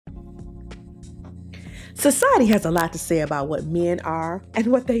Society has a lot to say about what men are and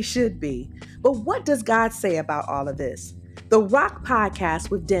what they should be. But what does God say about all of this? The Rock Podcast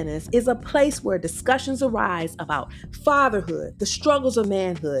with Dennis is a place where discussions arise about fatherhood, the struggles of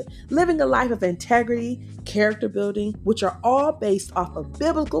manhood, living a life of integrity, character building, which are all based off of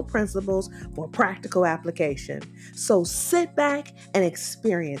biblical principles for practical application. So sit back and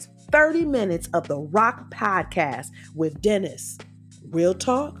experience 30 minutes of the Rock Podcast with Dennis. Real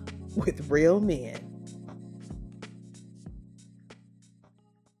talk with real men.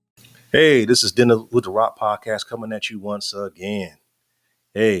 Hey, this is Dennis with the Rock Podcast coming at you once again.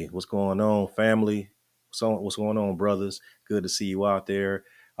 Hey, what's going on, family? What's going on, brothers? Good to see you out there.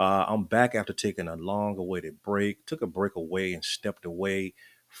 I'm back after taking a long-awaited break. Took a break away and stepped away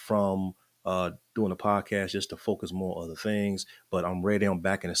from doing a podcast just to focus more on other things. But I'm ready. I'm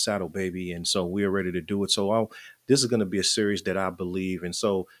back in the saddle, baby, and so we're ready to do it. This is going to be a series that I believe, and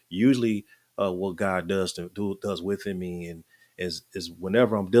so usually what God does within me and is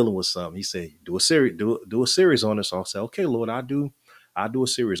whenever I'm dealing with something, He said, "Do a series, do a series on it." So I'll say, "Okay, Lord, I'll do a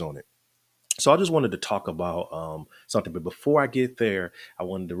series on it." So I just wanted to talk about something, but before I get there, I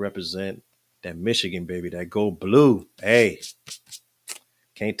wanted to represent that Michigan baby, that go blue. Hey,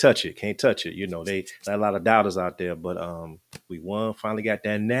 can't touch it, can't touch it. You know, they got a lot of doubters out there, but we won. Finally got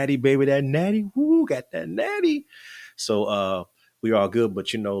that natty, baby, that natty. Woo, got that natty. So we all good,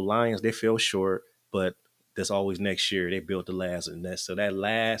 but you know, Lions they fell short, but that's always next year. They built the last, and that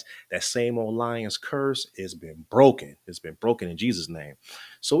same old Lions curse has been broken. It's been broken in Jesus' name.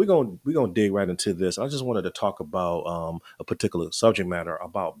 So we're gonna dig right into this. I just wanted to talk about a particular subject matter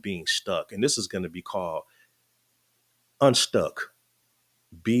about being stuck, and this is going to be called Unstuck,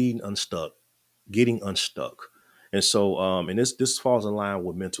 being unstuck, getting unstuck. And so, and this falls in line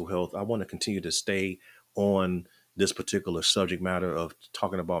with mental health. I want to continue to stay on this particular subject matter of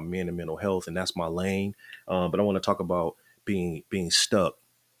talking about men and mental health, and that's my lane. But I want to talk about being stuck.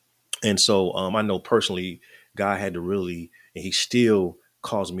 And so, I know personally, God had to really, and He still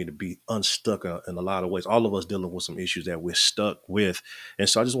caused me to be unstuck in a lot of ways. All of us dealing with some issues that we're stuck with, and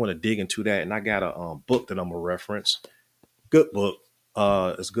so I just want to dig into that. And I got a book that I'm gonna reference. Good book.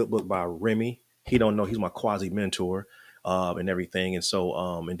 It's a good book by Remy. He don't know he's my quasi mentor, and everything. And so,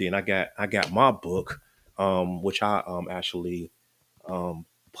 and then I got my book, which I actually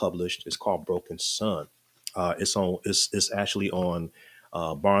published. It's called Broken Sun. It's actually on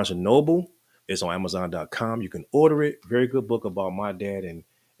Barnes and Noble. It's on Amazon.com. You can order it. Very good book about my dad and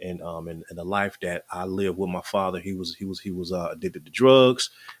the life that I lived with my father. He was addicted to drugs,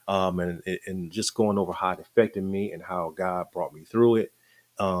 and just going over how it affected me and how God brought me through it.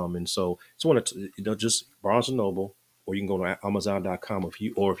 And so just wanted to, just Barnes and Noble, or you can go to Amazon.com if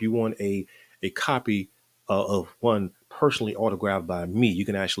you want a copy of one personally autographed by me. You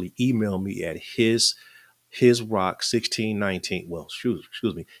can actually email me at his rock 1619. Well,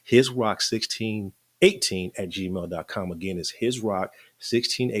 excuse me, his rock 1618 at gmail.com. Again, it's his rock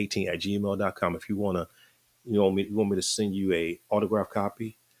 1618 at gmail.com. If you want to, you want me to send you a autograph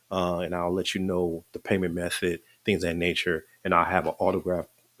copy, and I'll let you know the payment method, things of that nature, and I'll have an autograph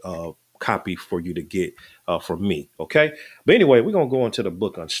copy for you to get from me. Okay. But anyway, we're going to go into the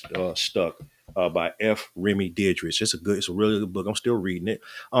book on Stuck. By F. Remy Didrich. It's a really good book. I'm still reading it.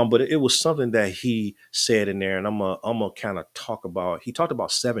 But it was something that he said in there, and I'm gonna kind of talk about. He talked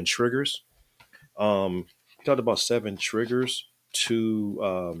about 7 triggers. He talked about 7 triggers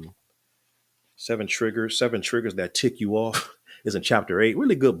to 7 triggers that tick you off. Is in chapter 8.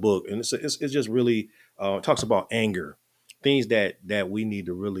 Really good book, and it's just really talks about anger, things that we need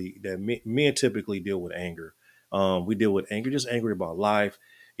to really that men typically deal with anger. We deal with anger, just angry about life.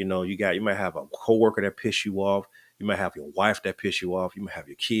 You might have a coworker that piss you off. You might have your wife that piss you off. You might have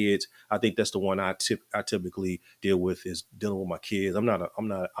your kids. I think that's the one I typically deal with, is dealing with my kids. I'm not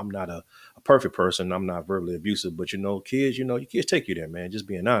a perfect person. I'm not verbally abusive, but kids, your kids take you there, man. Just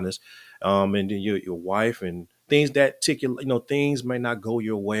being honest. And then your wife and things that tick you. Things may not go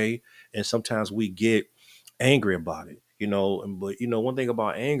your way, and sometimes we get angry about it. But one thing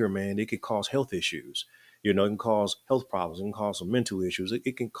about anger, man, it can cause health issues. It can cause health problems. It can cause some mental issues.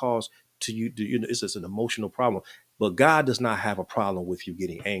 It can cause it's just an emotional problem. But God does not have a problem with you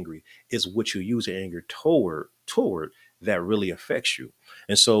getting angry. It's what you use your anger toward that really affects you.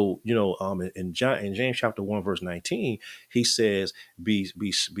 And so, in James chapter 1, verse 19, he says, be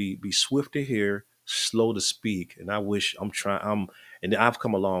swift to hear, slow to speak. And and I've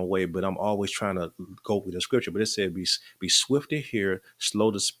come a long way, but I'm always trying to go with the scripture. But it said, be swift to hear, slow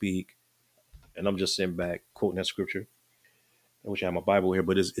to speak. And I'm just sitting back quoting that scripture. I wish I had my Bible here,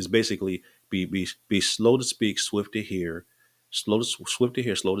 but it's basically be slow to speak, swift to hear, swift to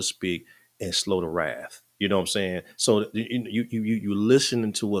hear, slow to speak. and slow to wrath. You know what I'm saying? So you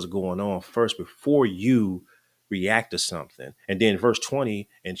listening to what's going on first before you react to something. And then verse 20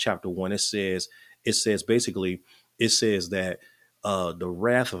 in chapter 1, it says basically, it says that the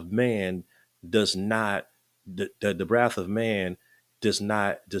wrath of man does not the wrath of man does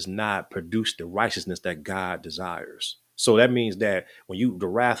not produce the righteousness that God desires. So that means that when you the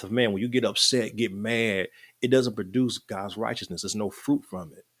wrath of man, when you get upset, get mad, it doesn't produce God's righteousness. There's no fruit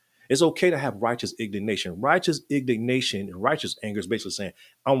from it. It's okay to have righteous indignation. Righteous indignation and righteous anger is basically saying,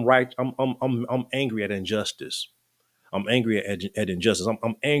 I'm right, I'm angry at injustice. I'm angry at injustice.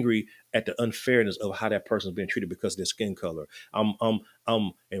 I'm angry at the unfairness of how that person's being treated because of their skin color. And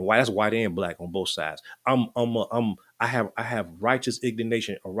why that's white and black on both sides. I have righteous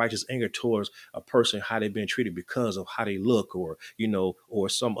indignation or righteous anger towards a person how they've been treated because of how they look, or or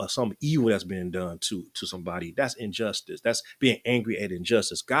some evil that's been done to somebody. That's injustice. That's being angry at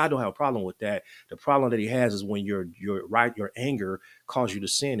injustice. God don't have a problem with that. The problem that He has is when your anger causes you to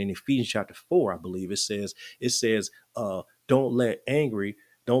sin. In Ephesians chapter 4, I believe it says don't let angry,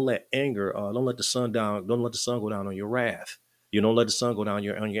 don't let the sun down, don't let the sun go down on your wrath. You don't let the sun go down on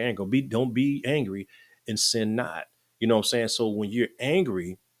your anger. Don't be angry and sin not. You know what I'm saying? So when you're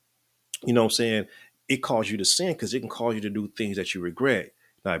angry, you know what I'm saying, it causes you to sin because it can cause you to do things that you regret,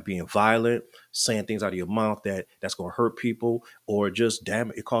 like being violent, saying things out of your mouth that's going to hurt people, or just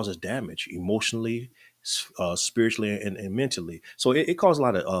damage. It causes damage emotionally, spiritually, and mentally. So it causes a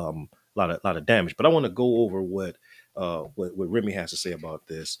lot of damage. But I want to go over what Remy has to say about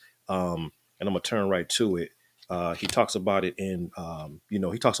this, and I'm gonna turn right to it. He talks about it in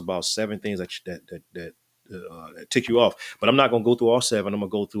he talks about 7 things that tick you off. But I'm not going to go through all 7. I'm going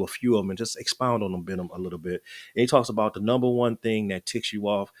to go through a few of them and just expound on them a little bit. And he talks about the number one thing that ticks you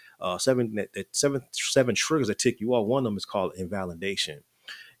off. Seven triggers that tick you off. One of them is called invalidation.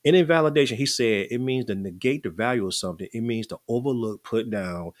 In invalidation, he said it means to negate the value of something. It means to overlook, put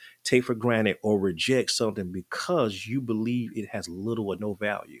down, take for granted, or reject something because you believe it has little or no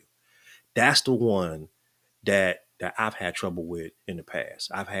value. That's the one that I've had trouble with in the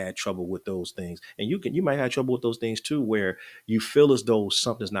past. I've had trouble with those things. And you might have trouble with those things too, where you feel as though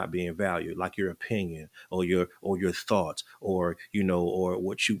something's not being valued, like your opinion or your thoughts, or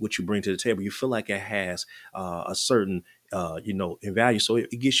what you bring to the table. You feel like it has a certain in value. So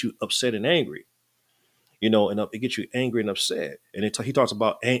it gets you upset and angry, and it gets you angry and upset. And he talks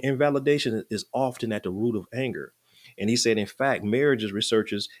about invalidation is often at the root of anger. And he said, in fact, marriages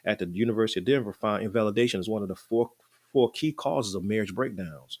researchers at the University of Denver found invalidation is one of the four key causes of marriage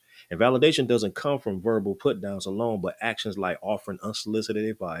breakdowns. And validation doesn't come from verbal put downs alone, but actions like offering unsolicited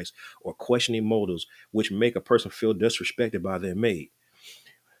advice or questioning motives, which make a person feel disrespected by their mate.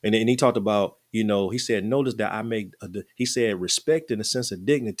 And then he talked about, he said, notice that he said, respect and a sense of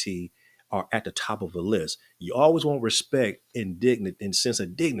dignity are at the top of the list. You always want respect and sense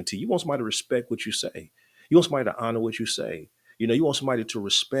of dignity. You want somebody to respect what you say. You want somebody to honor what you say. You want somebody to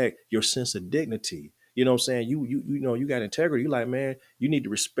respect your sense of dignity. You know what I'm saying? You got integrity. You like, man, you need to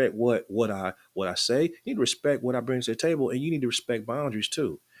respect what I say. You need to respect what I bring to the table, and you need to respect boundaries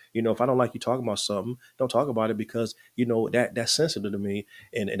too. If I don't like you talking about something, don't talk about it because that's sensitive to me.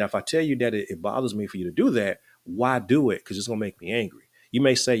 And if I tell you that it bothers me for you to do that, why do it? Because it's gonna make me angry. You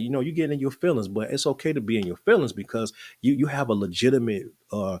may say, you get in your feelings, but it's okay to be in your feelings because you have a legitimate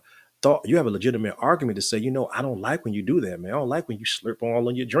thought. You have a legitimate argument to say, I don't like when you do that, man. I don't like when you slurp all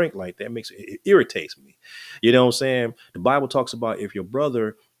on your drink like that. It irritates me. You know what I'm saying? The Bible talks about if your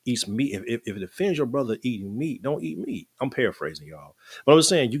brother eats meat, if it offends your brother eating meat, don't eat meat. I'm paraphrasing y'all. But I was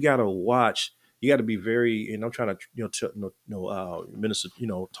saying you gotta watch. You got to be very, and I'm trying to, minister,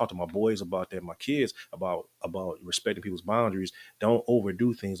 talk to my boys about that, my kids about respecting people's boundaries. Don't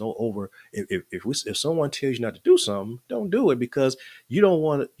overdo things. Don't over. If someone tells you not to do something, don't do it because you don't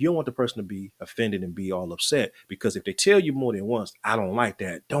want the person to be offended and be all upset. Because if they tell you more than once, I don't like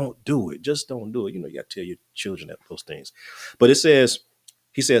that. Don't do it. Just don't do it. You got to tell your children those things. But he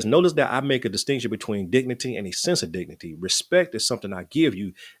says, notice that I make a distinction between dignity and a sense of dignity. Respect is something I give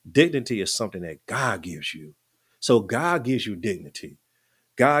you. Dignity is something that God gives you. So God gives you dignity.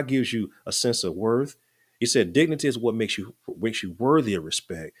 God gives you a sense of worth. He said dignity is what makes you worthy of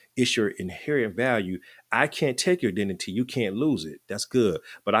respect. It's your inherent value. I can't take your dignity. You can't lose it. That's good.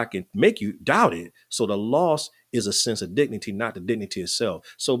 But I can make you doubt it. So the loss is a sense of dignity, not the dignity itself.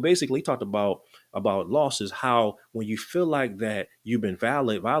 So basically, he talked about losses, how when you feel like that you've been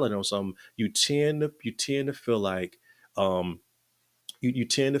violated on something, you tend to feel like you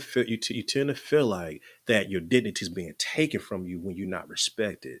tend to feel like that your dignity is being taken from you when you're not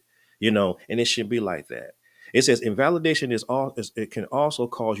respected, and it shouldn't be like that. It says invalidation it can also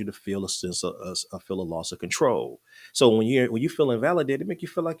cause you to feel a sense of feel a loss of control. So when you feel invalidated, it make you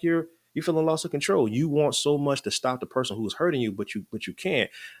feel like you feel a loss of control. You want so much to stop the person who is hurting you, but you can't.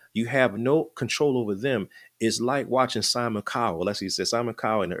 You have no control over them. It's like watching Simon Cowell. Let's see, he said Simon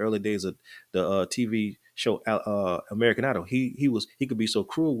Cowell in the early days of the TV show American Idol. He could be so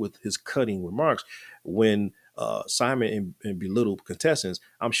cruel with his cutting remarks when Simon and belittled contestants.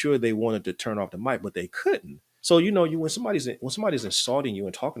 I'm sure they wanted to turn off the mic, but they couldn't. So when somebody's insulting you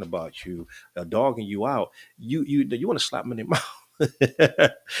and talking about you, dogging you out, you want to slap them in their mouth.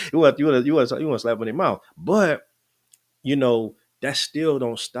 You want to slap them in their mouth, but that still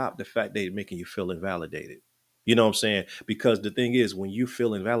don't stop the fact that it's making you feel invalidated. You know what I'm saying? Because the thing is, when you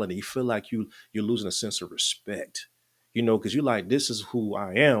feel invalidated, you feel like you're losing a sense of respect. Because you're like, this is who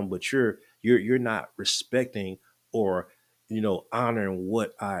I am, but you're not respecting or honoring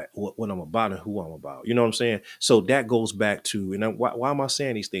what I'm about and who I'm about. You know what I'm saying? So that goes back to, and why am I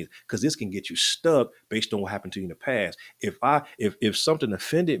saying these things? Because this can get you stuck based on what happened to you in the past. If something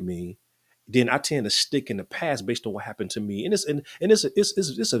offended me, then I tend to stick in the past based on what happened to me. And this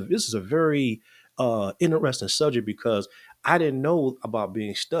is a very interesting subject because I didn't know about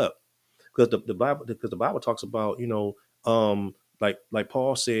being stuck because the Bible talks about like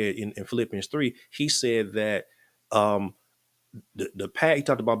Paul said in Philippians 3. He said that um the past, he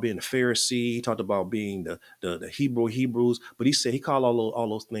talked about being a Pharisee, he talked about being the Hebrews, but he said he called all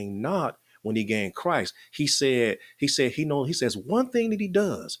those things not when he gained Christ. He says one thing that he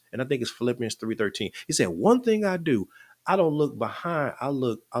does, and I think it's Philippians 3:13. He said, one thing I do, I don't look behind, I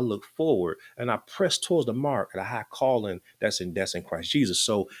look forward, and I press towards the mark of the high calling that's in Christ Jesus.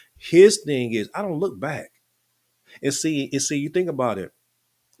 So his thing is I don't look back. And see, you think about it.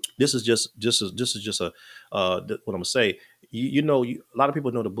 This is just a what I'm gonna say. A lot of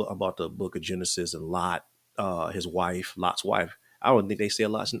people know the book about the book of Genesis and Lot, Lot's wife. I don't think they say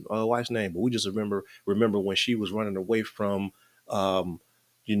Lot's wife's name, but we just remember when she was running away from Sodom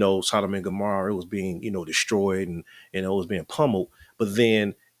and Gomorrah. It was being destroyed and it was being pummeled. But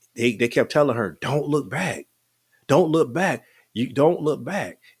then they kept telling her, "Don't look back." Don't look back. You don't look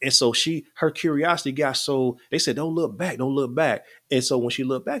back. And so her curiosity got so they said, don't look back, don't look back. And so when she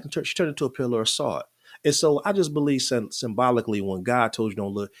looked back, she turned into a pillar of salt. And so I just believe symbolically when God told you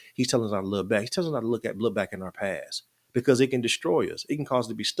don't look, he's telling us not to look back. He's telling us not to look back in our past because it can destroy us. It can cause us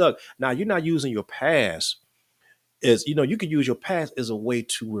to be stuck. Now you're not using your past is you can use your past as a way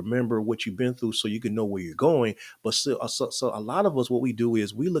to remember what you've been through so you can know where you're going. But still, so a lot of us, what we do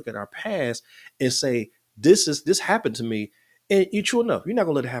is we look at our past and say, this happened to me. And you true enough, you're not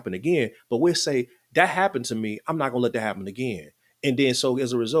gonna let it happen again. But we'll say that happened to me, I'm not gonna let that happen again. And then so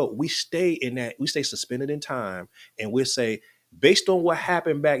as a result, we stay suspended in time, and we'll say, based on what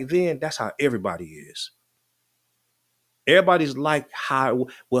happened back then, that's how everybody is. Everybody's like how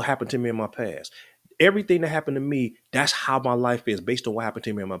what happened to me in my past. Everything that happened to me, that's how my life is based on what happened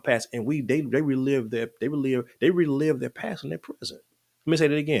to me in my past. And they relive their past and their present. Let me say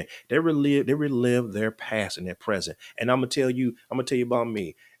that again. They relive their past and their present. And I'm gonna tell you about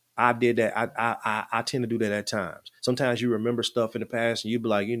me. I did that. I tend to do that at times. Sometimes you remember stuff in the past and you be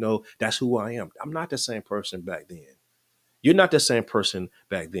like, that's who I am. I'm not the same person back then. You're not the same person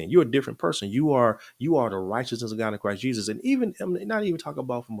back then. You're a different person. You are the righteousness of God in Christ Jesus. And even not even talking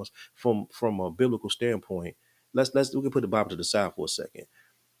about from a biblical standpoint. We can put the Bible to the side for a second.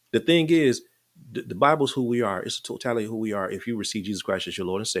 The thing is, the Bible is who we are. It's the totality of who we are. If you receive Jesus Christ as your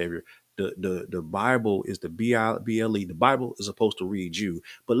Lord and Savior, the Bible is the BLE. The Bible is supposed to read you.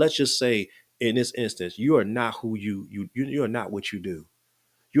 But let's just say in this instance, you are not who you are not what you do.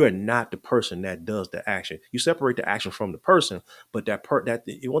 You are not the person that does the action. You separate the action from the person, but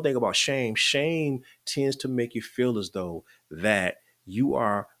one thing about shame tends to make you feel as though that you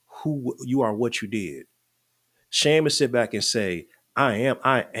are what you did. Shame is sit back and say, I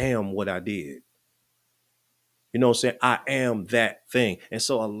am what I did. You know what I'm saying? I am that thing. And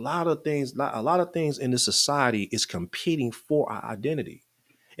so a lot of things in this society is competing for our identity.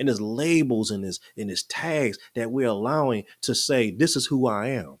 And there's labels and there's tags that we're allowing to say, this is who I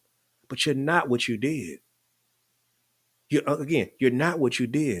am. But you're not what you did. You're not what you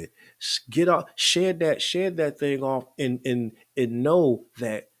did. Get off, shed that thing off, and know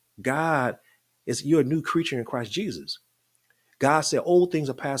that God you're a new creature in Christ Jesus. God said, old things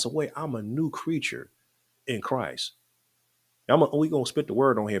are passed away. I'm a new creature in Christ. We're gonna spit the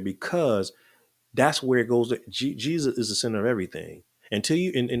word on here because that's where it goes. Jesus is the center of everything. Until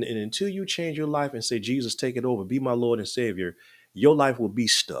you change your life and say, Jesus, take it over, be my Lord and Savior, your life will be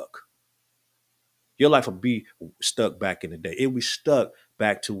stuck. Your life will be stuck back in the day. It'll be stuck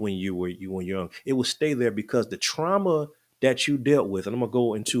back to when you were young. It will stay there because the trauma that you dealt with, and I'm gonna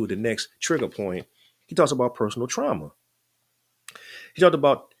go into the next trigger point. He talks about personal trauma. He talked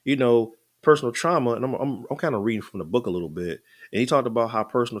about, personal trauma, and I'm kind of reading from the book a little bit, and he talked about how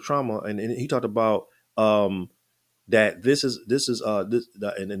personal trauma, and he talked about um, that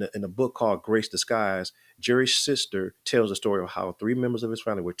in a book called Grace Disguise. Jerry's sister tells the story of how three members of his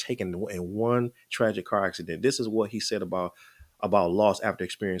family were taken in one tragic car accident. This is what he said about loss after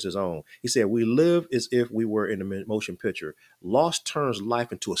experiencing his own. He said, "We live as if we were in a motion picture. Loss turns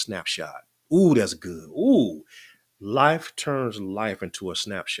life into a snapshot." Ooh, that's good. Ooh, life turns life into a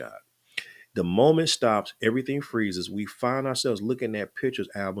snapshot. The moment stops, everything freezes. We find ourselves looking at pictures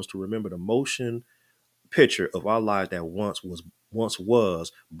albums to remember the motion picture of our lives that once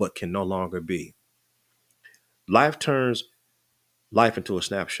was, but can no longer be. Life turns life into a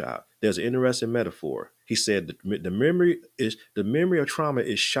snapshot. There's an interesting metaphor. He said the memory of trauma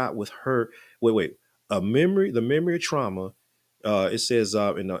is shot with hurt. Wait. The memory of trauma. It says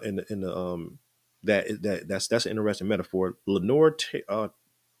in the that's an interesting metaphor. Lenore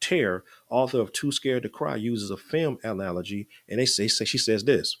Terr, author of Too Scared to Cry, uses a film analogy, and say she says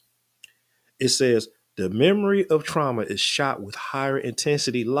this. It says the memory of trauma is shot with higher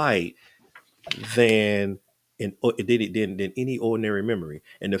intensity light than than any ordinary memory.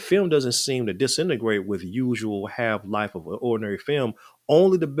 And the film doesn't seem to disintegrate with usual half life of an ordinary film.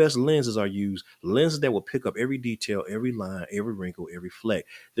 Only the best lenses are used, lenses that will pick up every detail, every line, every wrinkle, every fleck.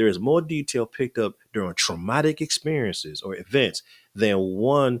 There is more detail picked up during traumatic experiences or events than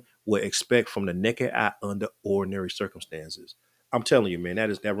one would expect from the naked eye under ordinary circumstances. I'm telling you, man,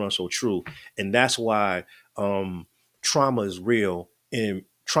 that runs so true. And that's why trauma is real, and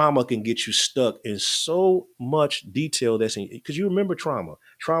trauma can get you stuck in so much detail that's in, because you remember trauma,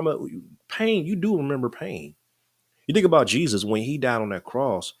 pain. You do remember pain. You think about Jesus when he died on that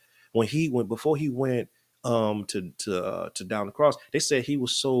cross, when he went before he went to down the cross. They said he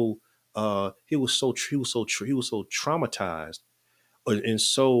was so traumatized, and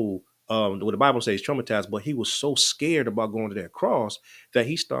so what the Bible says traumatized, but he was so scared about going to that cross that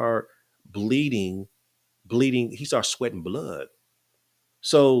he started bleeding. He started sweating blood.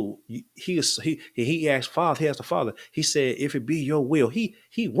 So he asked Father, he asked the Father, he said, if it be your will, he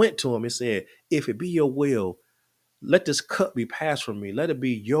went to him and said, if it be your will, let this cup be passed from me. Let it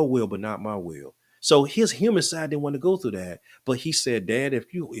be your will, but not my will. So his human side didn't want to go through that. But he said, Dad, if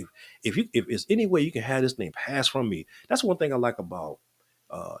it's any way you can have this thing passed from me. That's one thing I like about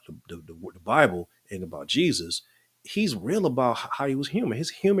the Bible and about Jesus. He's real about how he was human. His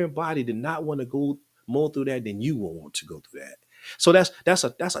human body did not want to go more through that than you will want to go through that. So that's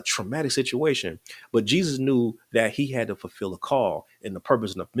a traumatic situation. But Jesus knew that he had to fulfill a call and the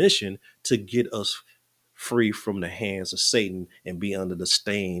purpose and the mission to get us free from the hands of Satan and be under the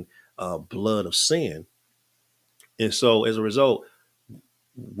stained blood of sin. And so as a result,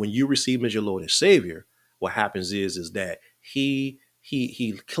 when you receive him as your Lord and Savior, what happens is that he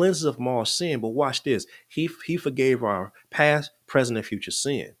cleanses us from all sin. But watch this. He forgave our past, present, and future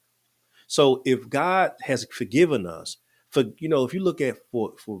sin. So if God has forgiven us, if you look at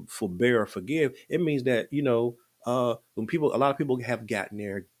for bear or forgive, it means that when a lot of people have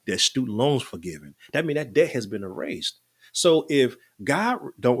gotten their student loans forgiven. That means that debt has been erased. So if God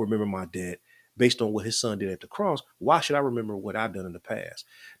don't remember my debt based on what His Son did at the cross, why should I remember what I've done in the past?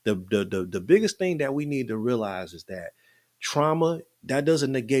 The biggest thing that we need to realize is that trauma, that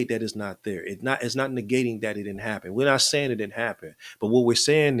doesn't negate that it's not there. It's not negating that it didn't happen. We're not saying it didn't happen, but what we're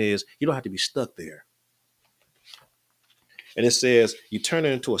saying is you don't have to be stuck there. And it says you turn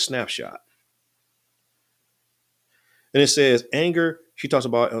it into a snapshot. And it says anger. She talks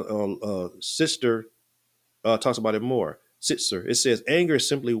about sister talks about it more. Sister. It says anger is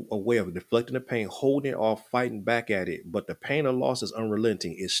simply a way of deflecting the pain, holding it off, fighting back at it. But the pain of loss is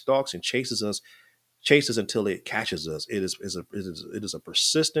unrelenting. It stalks and chases until it catches us. It is a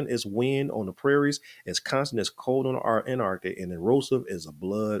persistent as wind on the prairies, as constant as cold on our Antarctic, and erosive as a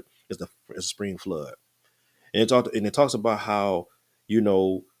blood, as a spring flood. And it talks about how, you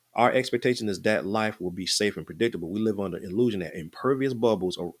know, our expectation is that life will be safe and predictable. We live under illusion that impervious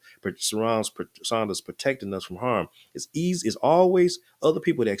bubbles or surround us, protecting us from harm. It's easy. It's always other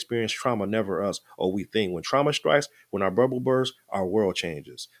people that experience trauma, never us. Or we think when trauma strikes, when our bubble bursts, our world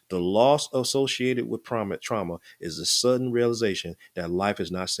changes. The loss associated with trauma is the sudden realization that life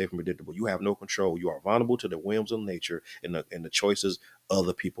is not safe and predictable. You have no control. You are vulnerable to the whims of nature and the choices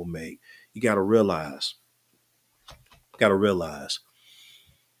other people make. You got to realize. Got to realize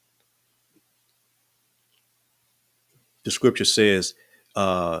the scripture says,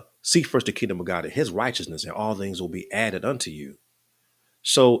 seek first the kingdom of God and his righteousness, and all things will be added unto you.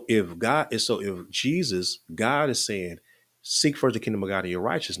 If Jesus, God is saying, seek first the kingdom of God and your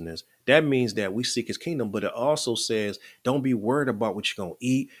righteousness, that means that we seek his kingdom, but it also says, don't be worried about what you're gonna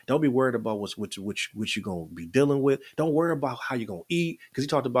eat. Don't be worried about what you're gonna be dealing with. Don't worry about how you're gonna eat. Because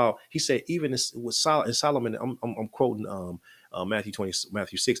he said, even with Solomon, I'm quoting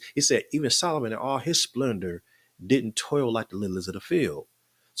Matthew 6, he said, even Solomon in all his splendor didn't toil like the lilies of the field.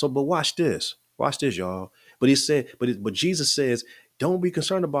 So, but watch this. Watch this, y'all. But he said, but Jesus says, don't be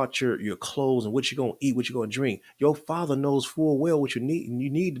concerned about your clothes and what you're gonna eat, what you're gonna drink. Your father knows full well what you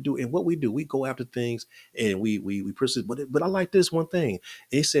need to do. And what we do, we go after things and we pursue. But I like this one thing.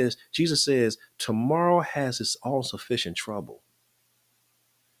 It says, Jesus says, tomorrow has its all sufficient trouble.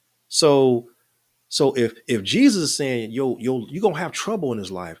 So if Jesus is saying you're gonna have trouble in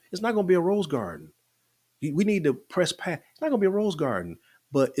his life, it's not gonna be a rose garden. We need to press past. It's not going to be a rose garden,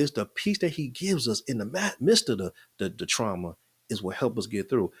 but it's the peace that he gives us in the midst of the trauma is what helped us get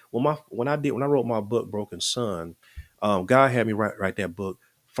through. When I wrote my book Broken Son, God had me write that book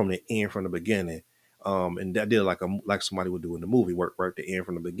from the end, from the beginning, and that did like somebody would do in the movie, work right the end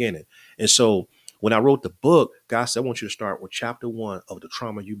from the beginning. And so when I wrote the book, God said, I want you to start with chapter 1 of the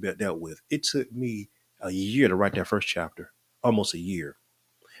trauma you dealt with. It took me a year to write that first chapter, almost a year.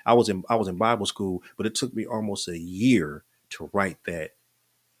 I was in Bible school, but it took me almost a year to write that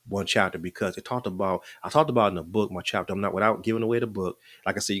one chapter because I talked about in the book, my chapter. I'm not without giving away the book.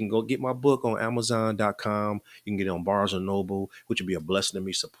 Like I said, you can go get my book on Amazon.com. You can get it on Barnes and Noble, which would be a blessing to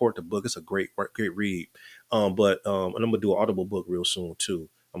me. Support the book. It's a great read. And I'm gonna do an Audible book real soon too.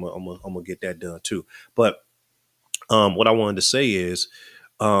 I'm gonna get that done too. But what I wanted to say is,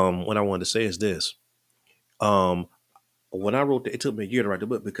 this. Um, when I wrote it took me a year to write the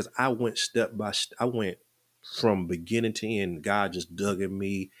book because I went step by step. I went from beginning to end. God just dug in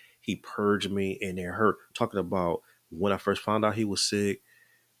me. He purged me and it hurt. Talking about when I first found out he was sick,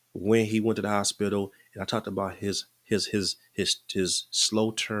 when he went to the hospital, and I talked about his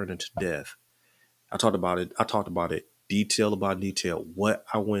slow turn into death. I talked about it. I talked about it detail about detail, what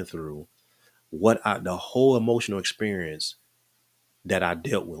I went through, the whole emotional experience that I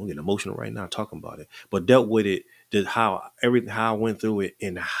dealt with. I'm getting emotional right now talking about it, but dealt with it, did how I went through it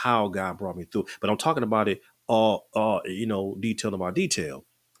and how God brought me through. But I'm talking about it all detail about detail,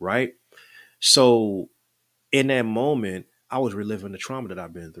 right? So in that moment, I was reliving the trauma that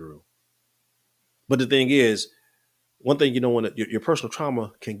I've been through. But the thing is, one thing you don't want to, your personal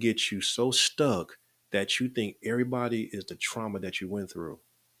trauma can get you so stuck that you think everybody is the trauma that you went through,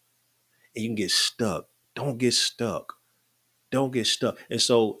 and you can get stuck. Don't get stuck. Don't get stuck. And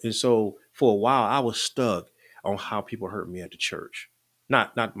so for a while I was stuck on how people hurt me at the church.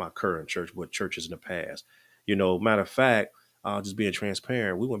 Not my current church, but churches in the past. Matter of fact, just being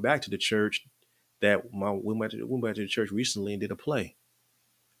transparent, we went back to the church we went back to the church recently and did a play.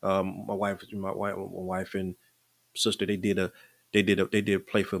 My wife and sister, they did a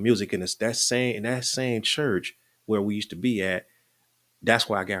play for music, and it's that same church where we used to be at. That's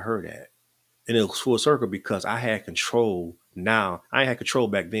where I got hurt at. And it was full circle because I had control. Now I had control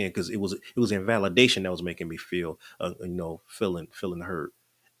back then because it was invalidation that was making me feel feeling hurt.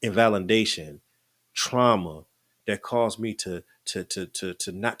 Invalidation, trauma that caused me to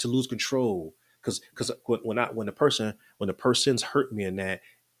not to lose control. Because when the person's hurt me in that,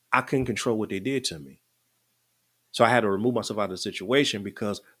 I couldn't control what they did to me. So I had to remove myself out of the situation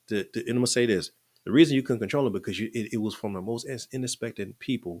because and I'm gonna say this: the reason you couldn't control it because it was from the most unexpected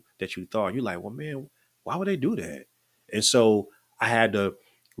people that you thought. You're like, well, man, why would they do that? And so I had to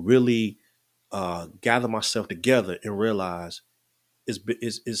really gather myself together and realize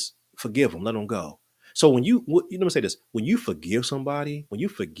is forgive them, let them go. So when let me say this: when you forgive somebody, when you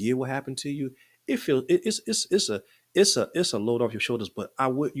forgive what happened to you, it feels it's a load off your shoulders. But I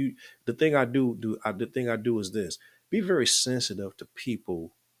would you the thing I the thing I do is this: be very sensitive to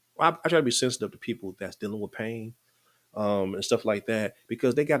people. I try to be sensitive to people that's dealing with pain, and stuff like that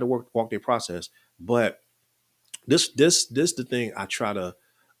because they got to walk their process. But this the thing I try to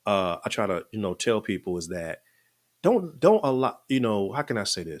tell people is that don't allow, how can I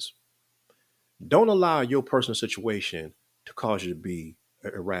say this? Don't allow your personal situation to cause you to be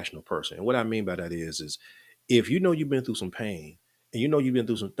an irrational person. And what I mean by that is if you know you've been through some pain and you know you've been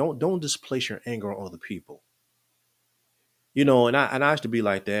through some, don't displace your anger on other people. And I used to be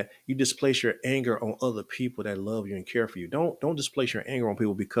like that. You displace your anger on other people that love you and care for you. Don't displace your anger on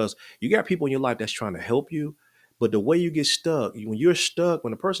people because you got people in your life that's trying to help you. But the way you get stuck,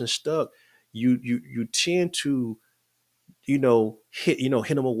 when a person's stuck, you tend to hit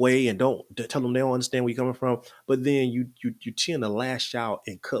them away and don't tell them they don't understand where you're coming from. But then you tend to lash out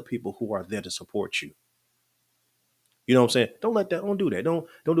and cut people who are there to support you. You know what I'm saying? Don't do that. Don't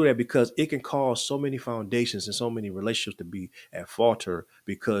do that, because it can cause so many foundations and so many relationships to be at falter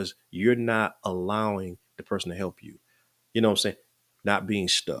because you're not allowing the person to help you. You know what I'm saying? Not being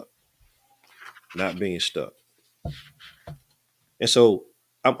stuck, not being stuck. And so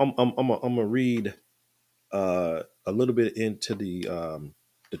I'm gonna read a little bit into the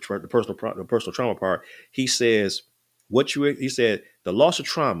personal trauma part. He says he said the loss of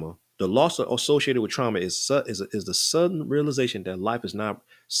trauma, the loss associated with trauma is the sudden realization that life is not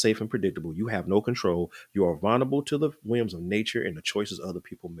safe and predictable. You have no control. You are vulnerable to the whims of nature and the choices other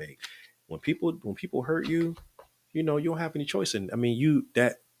people make. When people hurt you, you don't have any choice. And I mean,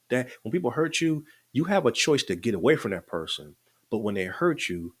 that when people hurt you, you have a choice to get away from that person. But when they hurt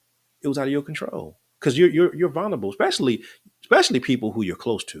you, it was out of your control because you're vulnerable, especially people who you're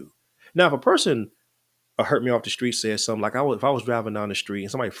close to. Now, if a person hurt me off the street, says something like if I was driving down the street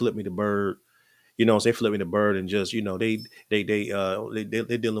and somebody flipped me the bird, they flip me the bird and just they're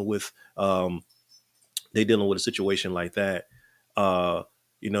dealing with a situation like that.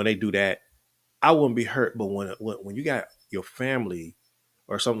 They do that. I wouldn't be hurt, but when you got your family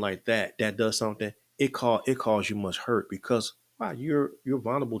or something like that that does something, it cause you much hurt because wow, you're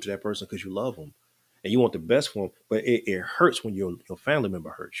vulnerable to that person because you love them and you want the best for them, but it hurts when your family member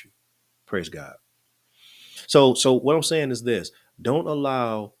hurts you. Praise God. So what I'm saying is this: don't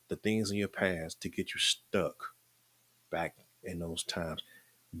allow the things in your past to get you stuck back in those times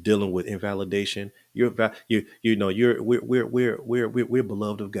dealing with invalidation. We're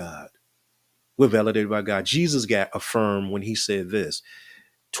beloved of God. We're validated by God. Jesus got affirmed when he said this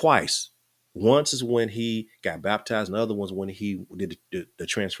twice. Once is when he got baptized, and the other one's when he did the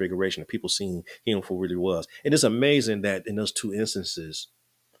transfiguration, and people seeing him for what he was. And it's amazing that in those two instances,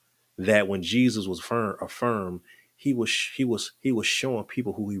 that when Jesus was affirmed, he was showing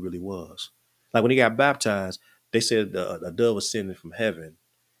people who he really was. Like when he got baptized, they said a dove was sending from heaven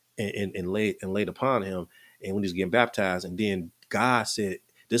and laid upon him. And when he's getting baptized, and then God said,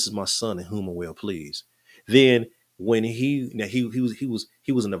 "This is my son in whom I'm well pleased." Then when he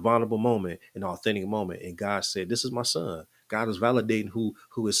was in a vulnerable moment, an authentic moment, and God said, "This is my son." God was validating who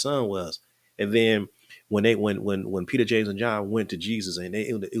his son was. And then when Peter, James, and John went to Jesus, and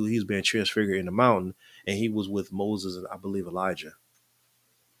he was being transfigured in the mountain, and he was with Moses and I believe Elijah,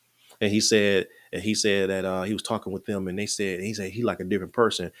 and he said that he was talking with them, and he said he like a different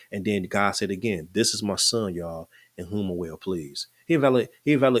person. And then God said again, "This is my son, y'all, in whom I'm well pleased." He evaluate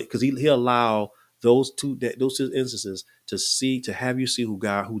because he allowed those two instances to have you see who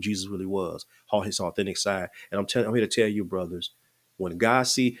Jesus really was, how his authentic side. And I'm here to tell you, brothers, when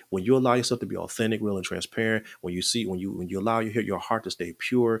you allow yourself to be authentic, real, and transparent, when you allow your heart to stay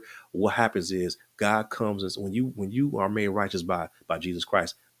pure, what happens is God comes, and when you are made righteous by Jesus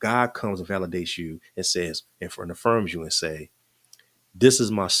Christ, God comes and validates you and says, and affirms you and say, "This is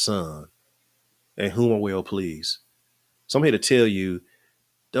my son, in whom I'm well pleased." So I'm here to tell you,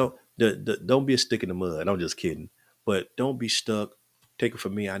 don't be a stick in the mud. I'm just kidding, but don't be stuck. Take it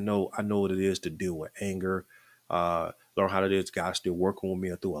from me. I know what it is to deal with anger. Learn how it is. God's still working with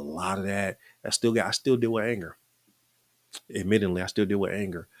me through a lot of that. I still deal with anger. Admittedly, I still deal with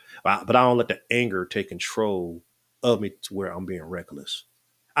anger, but I don't let the anger take control of me to where I'm being reckless.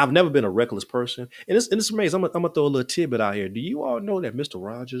 I've never been a reckless person, and it's amazing. I'm gonna throw a little tidbit out here. Do you all know that Mr.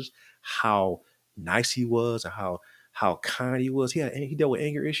 Rogers, how nice he was, and how kind he was? He dealt with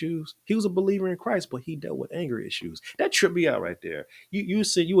anger issues. He was a believer in Christ, but he dealt with anger issues. That tripped me out right there. You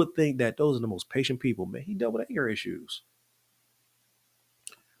would think that those are the most patient people, man. He dealt with anger issues,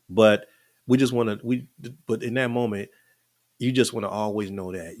 but we just want to we. But in that moment, you just want to always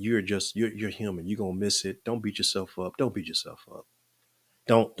know that you're human. You're gonna miss it. Don't beat yourself up. Don't beat yourself up.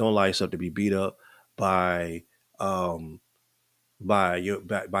 Don't allow yourself to be beat up by um by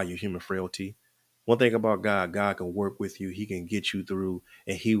your human frailty. One thing about God can work with you. He can get you through,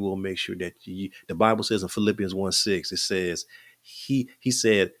 and He will make sure that the Bible says in Philippians 1:6, it says He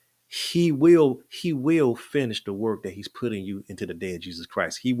said He will finish the work that He's putting you into the day of Jesus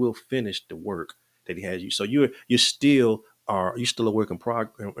Christ. He will finish the work that He has you. So you're still a work in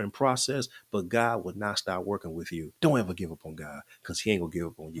process, but God will not stop working with you. Don't ever give up on God, because He ain't gonna give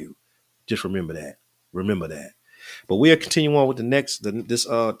up on you. Just remember that. Remember that. But we'll continue on with this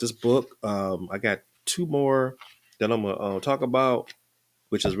book. I got two more that I'm gonna talk about,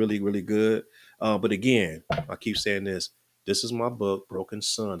 which is really really good. But again, I keep saying this. This is my book, Broken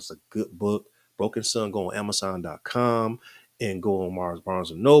Sun. It's a good book. Broken Sun. Go on Amazon.com and go on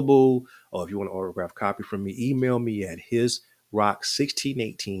Barnes and Noble. Or if you want an autographed copy from me, email me at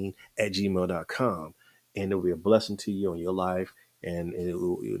hisrock1618@gmail.com, and it'll be a blessing to you in your life, and it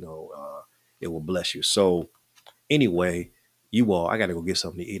will bless you. So Anyway, you all, I gotta go get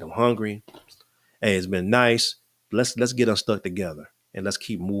something to eat. I'm hungry. Hey, it's been nice. Let's get unstuck together and let's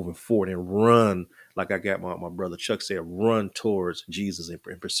keep moving forward and run like I got my brother Chuck said, run towards Jesus in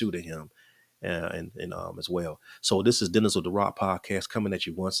pursuit of him, and as well. So this is Dennis with the Rock Podcast coming at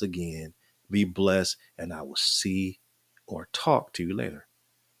you once again. Be blessed, and I will see or talk to you later.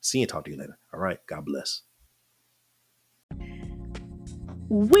 See and talk to you later. All right. God bless.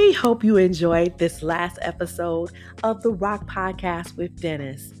 We hope you enjoyed this last episode of the Rock Podcast with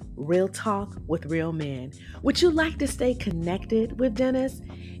Dennis. Real talk with real men. Would you like to stay connected with Dennis?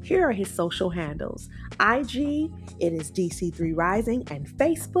 Here are his social handles. IG, it is DC3 Rising, and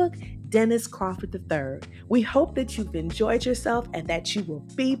Facebook, Dennis Crawford III. We hope that you've enjoyed yourself and that you will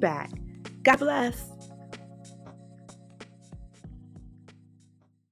be back. God bless.